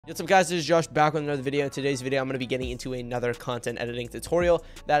What's up guys, this is Josh back with another video. In today's video I'm going to be getting into another content editing tutorial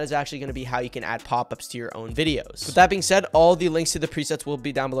that is actually going to be how you can add pop-ups to your own videos. With that being said, all the links to the presets will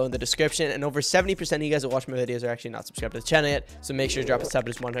be down below in the description, and over 70% of you guys that watch my videos are actually not subscribed to the channel yet, so make sure to drop a sub.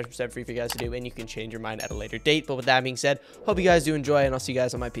 It's 100% free for you guys to do, and you can change your mind at a later date. But with that being said, hope you guys do enjoy, and I'll see you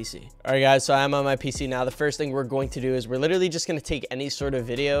guys on my PC. Alright guys, so I'm on my PC now. The first thing we're going to do is we're literally just going to take any sort of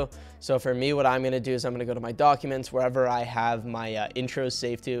video. So for me, what I'm going to do is I'm going to go to my documents, wherever I have my intros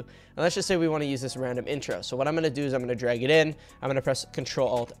saved to, and let's just say we want to use this random intro. So what I'm going to do is I'm going to drag it in. I'm going to press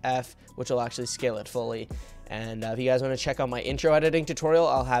Control-Alt-F, which will actually scale it fully. And if you guys want to check out my intro editing tutorial,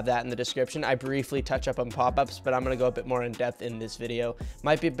 I'll have that in the description. I briefly touch up on pop-ups, but I'm going to go a bit more in depth in this video.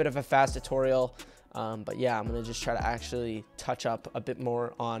 Might be a bit of a fast tutorial. But yeah, I'm going to just try to actually touch up a bit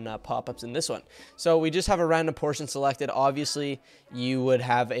more on pop-ups in this one. So we just have a random portion selected. Obviously, you would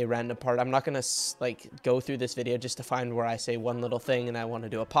have a random part. I'm not going to go through this video just to find where I say one little thing and I want to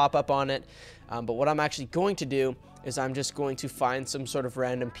do a pop-up on it. But what I'm actually going to do is I'm just going to find some sort of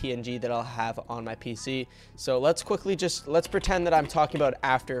random PNG that I'll have on my PC. So let's pretend that I'm talking about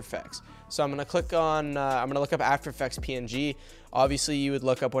After Effects. So I'm going to click on, I'm going to look up After Effects PNG. Obviously, you would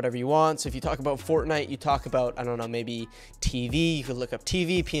look up whatever you want. So if you talk about Fortnite, you talk about, I don't know, maybe TV. You could look up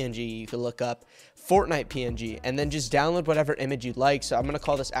TV PNG. You could look up Fortnite PNG, and then just download whatever image you'd like. So I'm going to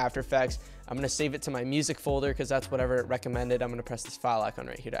call this After Effects. I'm going to save it to my music folder because that's whatever it recommended. I'm going to press this file icon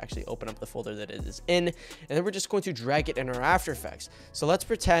right here to actually open up the folder that it is in. And then we're just going to drag it in our After Effects. So let's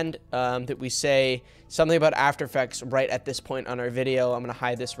pretend that we say something about After Effects right at this point on our video. I'm going to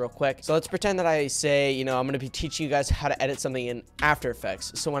hide this real quick. So let's pretend that I say, you know, I'm going to be teaching you guys how to edit something in After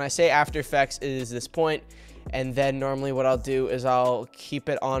Effects. So when I say After Effects is this point, and then normally what I'll do is I'll keep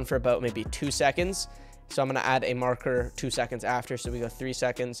it on for about maybe 2 seconds. So I'm going to add a marker 2 seconds after. So we go 3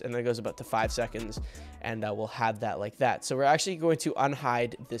 seconds and then it goes about to 5 seconds, and we'll have that like that. So we're actually going to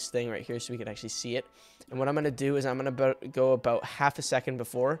unhide this thing right here so we can actually see it. And what I'm going to do is I'm going to go about half a second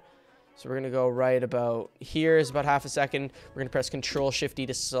before. So we're going to go right about here is about half a second. We're going to press Control-Shift-E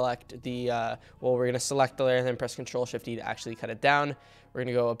to select the, we're going to select the layer and then press Control-Shift-E to actually cut it down. We're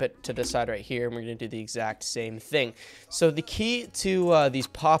going to go a bit to the side right here, and we're going to do the exact same thing. So the key to these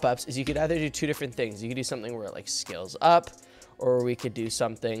pop-ups is you could either do two different things. You could do something where it like scales up, or we could do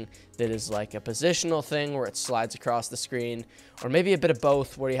something that is like a positional thing where it slides across the screen, or maybe a bit of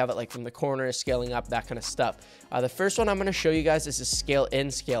both where you have it like from the corner, scaling up, that kind of stuff. The first one I'm going to show you guys is a scale in,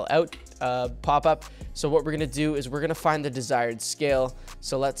 scale out pop-up. So what we're going to do is we're going to find the desired scale.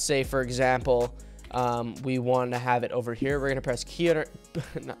 So let's say, for example, we want to have it over here. We're going to press key on our,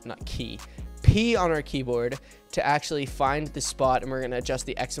 P on our keyboard to actually find the spot, and we're going to adjust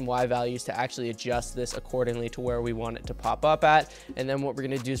the X and Y values to actually adjust this accordingly to where we want it to pop up at. And then what we're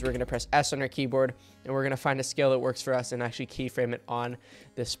going to do is we're going to press S on our keyboard, and we're going to find a scale that works for us and actually keyframe it on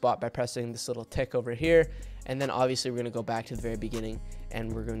this spot by pressing this little tick over here. And then obviously we're going to go back to the very beginning,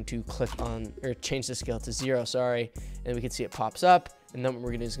 and we're going to click on, or change the scale to 0, sorry, and we can see it pops up. And then what we're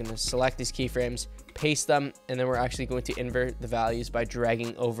going to do is going to select these keyframes, paste them, and then we're actually going to invert the values by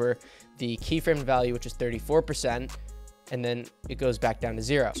dragging over the keyframe value, which is 34%, and then it goes back down to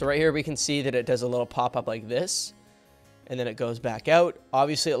 0. So right here we can see that it does a little pop-up like this, and then it goes back out.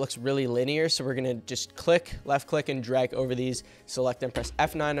 Obviously it looks really linear, so we're going to just left click and drag over these, select and press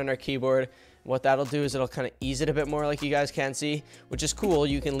F9 on our keyboard. What that'll do is it'll kind of ease it a bit more, like you guys can see, which is cool.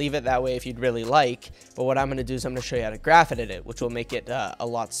 You can leave it that way if you'd really like, but what I'm going to do is I'm going to show you how to graph edit it, which will make it a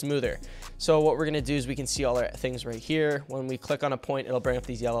lot smoother. So what we're going to do is we can see all our things right here. When we click on a point, it'll bring up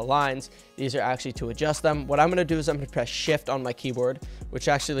these yellow lines. These are actually to adjust them. What I'm going to do is I'm going to press Shift on my keyboard, which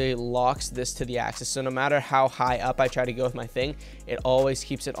actually locks this to the axis. So no matter how high up I try to go with my thing, it always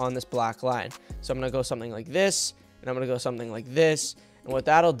keeps it on this black line. So I'm going to go something like this, and I'm going to go something like this. And what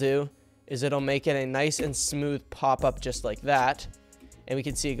that'll do is it'll make it a nice and smooth pop-up just like that. And we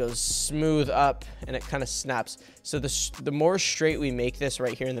can see it goes smooth up and it kind of snaps. So the more straight we make this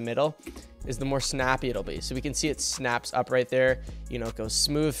right here in the middle is the more snappy it'll be. So we can see it snaps up right there. You know, it goes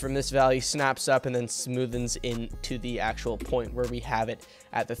smooth from this value, snaps up, and then smoothens into the actual point where we have it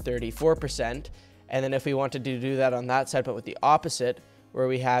at the 34%. And then if we wanted to do that on that side, but with the opposite, where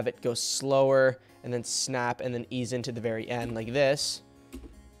we have it go slower and then snap and then ease into the very end like this,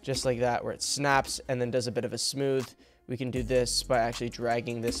 just like that, where it snaps and then does a bit of a smooth. We can do this by actually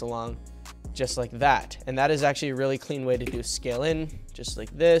dragging this along just like that. And that is actually a really clean way to do scale in, just like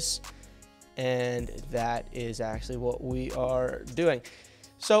this. And that is actually what we are doing.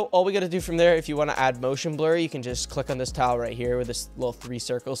 So all we got to do from there, if you want to add motion blur, you can just click on this tile right here with this little 3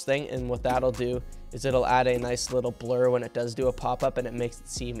 circles thing. And what that'll do is it'll add a nice little blur when it does do a pop-up, and it makes it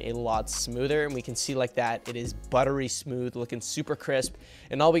seem a lot smoother. And we can see like that, it is buttery smooth, looking super crisp.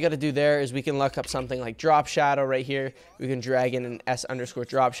 And all we got to do there is we can look up something like drop shadow right here. We can drag in an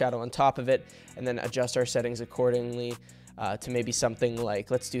S_drop shadow on top of it, and then adjust our settings accordingly. To maybe something like,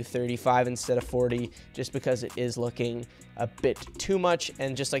 let's do 35 instead of 40, just because it is looking a bit too much.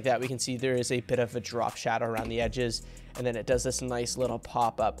 And just like that, we can see there is a bit of a drop shadow around the edges, and then it does this nice little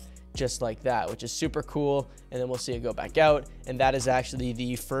pop-up just like that, which is super cool. And then we'll see it go back out, and that is actually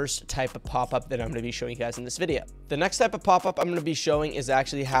the first type of pop-up that I'm going to be showing you guys in this video. The next type of pop-up I'm going to be showing is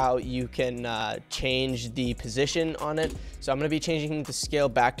actually how you can change the position on it. So I'm going to be changing the scale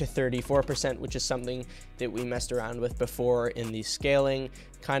back to 34%, which is something that we messed around with before in the scaling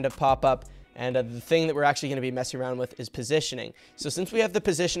kind of pop-up. And the thing that we're actually going to be messing around with is positioning. So since we have the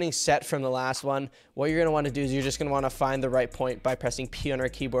positioning set from the last one, what you're going to want to do is you're just going to want to find the right point by pressing P on our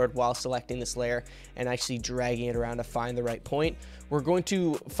keyboard while selecting this layer and actually dragging it around to find the right point. We're going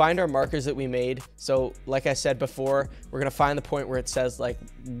to find our markers that we made. So like I said before, we're going to find the point where it says like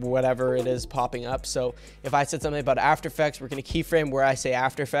whatever it is popping up. So if I said something about After Effects, we're going to keyframe where I say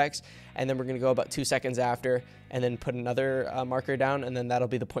After Effects, and then we're going to go about 2 seconds after, and then put another marker down, and then that'll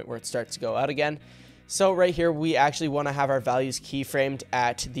be the point where it starts to go out again. So right here, we actually want to have our values keyframed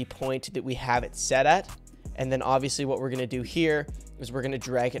at the point that we have it set at. And then obviously what we're going to do here is we're going to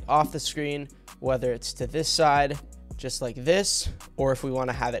drag it off the screen, whether it's to this side, just like this, or if we want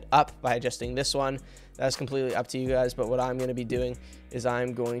to have it up by adjusting this one, that's completely up to you guys. But what I'm going to be doing is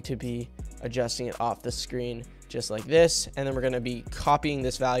I'm going to be adjusting it off the screen just like this. And then we're going to be copying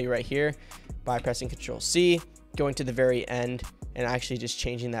this value right here by pressing Control-C, going to the very end, and actually just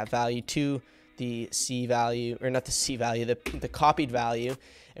changing that value to the C value, or not the C value, the copied value.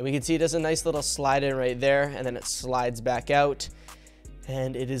 And we can see it does a nice little slide in right there, and then it slides back out.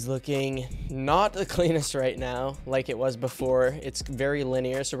 And it is looking not the cleanest right now like it was before. It's very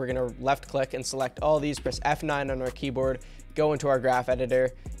linear, so we're going to left click and select all these, press F9 on our keyboard, go into our graph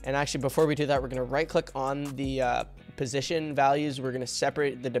editor. And actually before we do that, we're going to right click on the position values. We're going to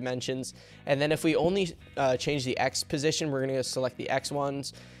separate the dimensions, and then if we only change the X position, we're going to select the X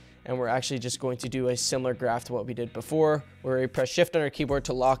ones, and we're actually just going to do a similar graph to what we did before, where we press shift on our keyboard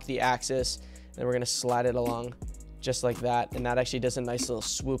to lock the axis, and we're going to slide it along just like that. And that actually does a nice little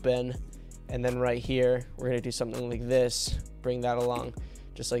swoop in. And then right here, we're going to do something like this, bring that along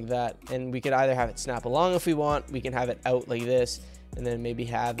just like that. And we could either have it snap along if we want, we can have it out like this, and then maybe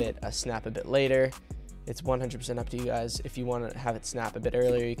have it snap a bit later. It's 100% up to you guys. If you want to have it snap a bit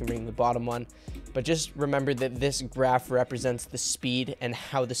earlier, you can bring the bottom one. But just remember that this graph represents the speed and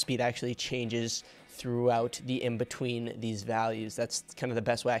how the speed actually changes throughout the in-between these values. That's kind of the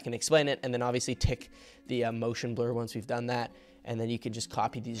best way I can explain it. And then obviously tick the motion blur once we've done that. And then you can just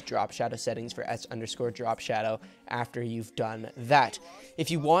copy these drop shadow settings for S_drop shadow after you've done that.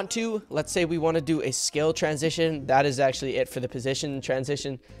 If you want to, let's say we want to do a scale transition, that is actually it for the position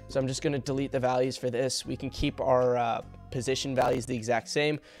transition. So I'm just going to delete the values for this. We can keep our position values the exact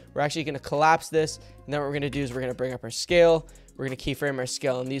same. We're actually going to collapse this, and then what we're going to do is we're going to bring up our scale. We're going to keyframe our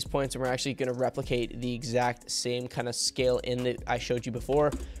scale on these points, and we're actually going to replicate the exact same kind of scale in that I showed you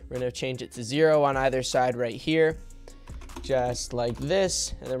before. We're going to change it to 0 on either side right here, just like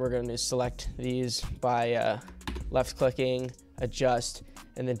this. And then we're going to select these by left clicking, adjust,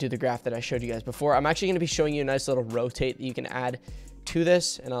 and then do the graph that I showed you guys before. I'm actually going to be showing you a nice little rotate that you can add to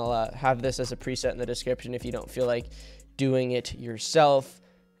this, and I'll have this as a preset in the description if you don't feel like doing it yourself.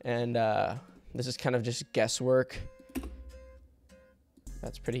 And this is kind of just guesswork.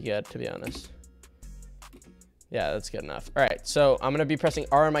 That's pretty good, to be honest. Yeah, that's good enough. All right, so I'm going to be pressing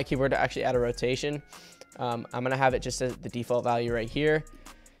R on my keyboard to actually add a rotation. I'm going to have it just as the default value right here.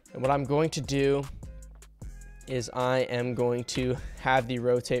 And what I'm going to do is I am going to have the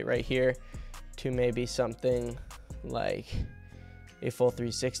rotate right here to maybe something like a full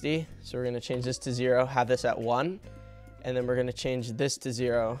 360. So we're going to change this to 0, have this at 1, and then we're going to change this to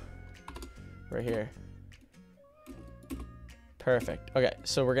 0 right here. Perfect. Okay,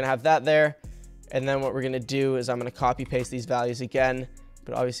 so we're going to have that there. And then what we're going to do is I'm going to copy paste these values again,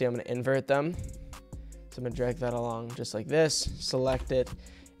 but obviously I'm going to invert them. So I'm going to drag that along just like this, select it,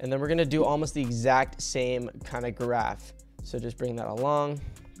 and then we're going to do almost the exact same kind of graph. So just bring that along,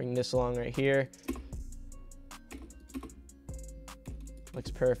 bring this along right here.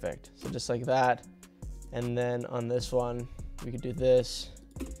 Looks perfect. So just like that. And then on this one, we could do this.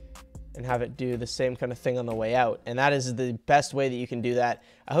 and have it do the same kind of thing on the way out. And that is the best way that you can do that.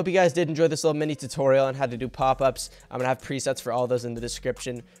 I hope you guys did enjoy this little mini tutorial on how to do pop-ups. I'm gonna have presets for all those in the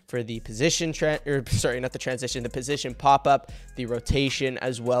description for the position the position pop-up, the rotation,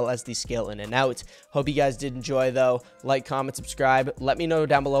 as well as the scale in and out. Hope you guys did enjoy though. Like, comment, subscribe. Let me know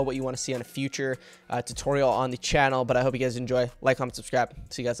down below what you want to see on a future tutorial on the channel. But I hope you guys enjoy. Like, comment, subscribe.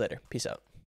 See you guys later. Peace out.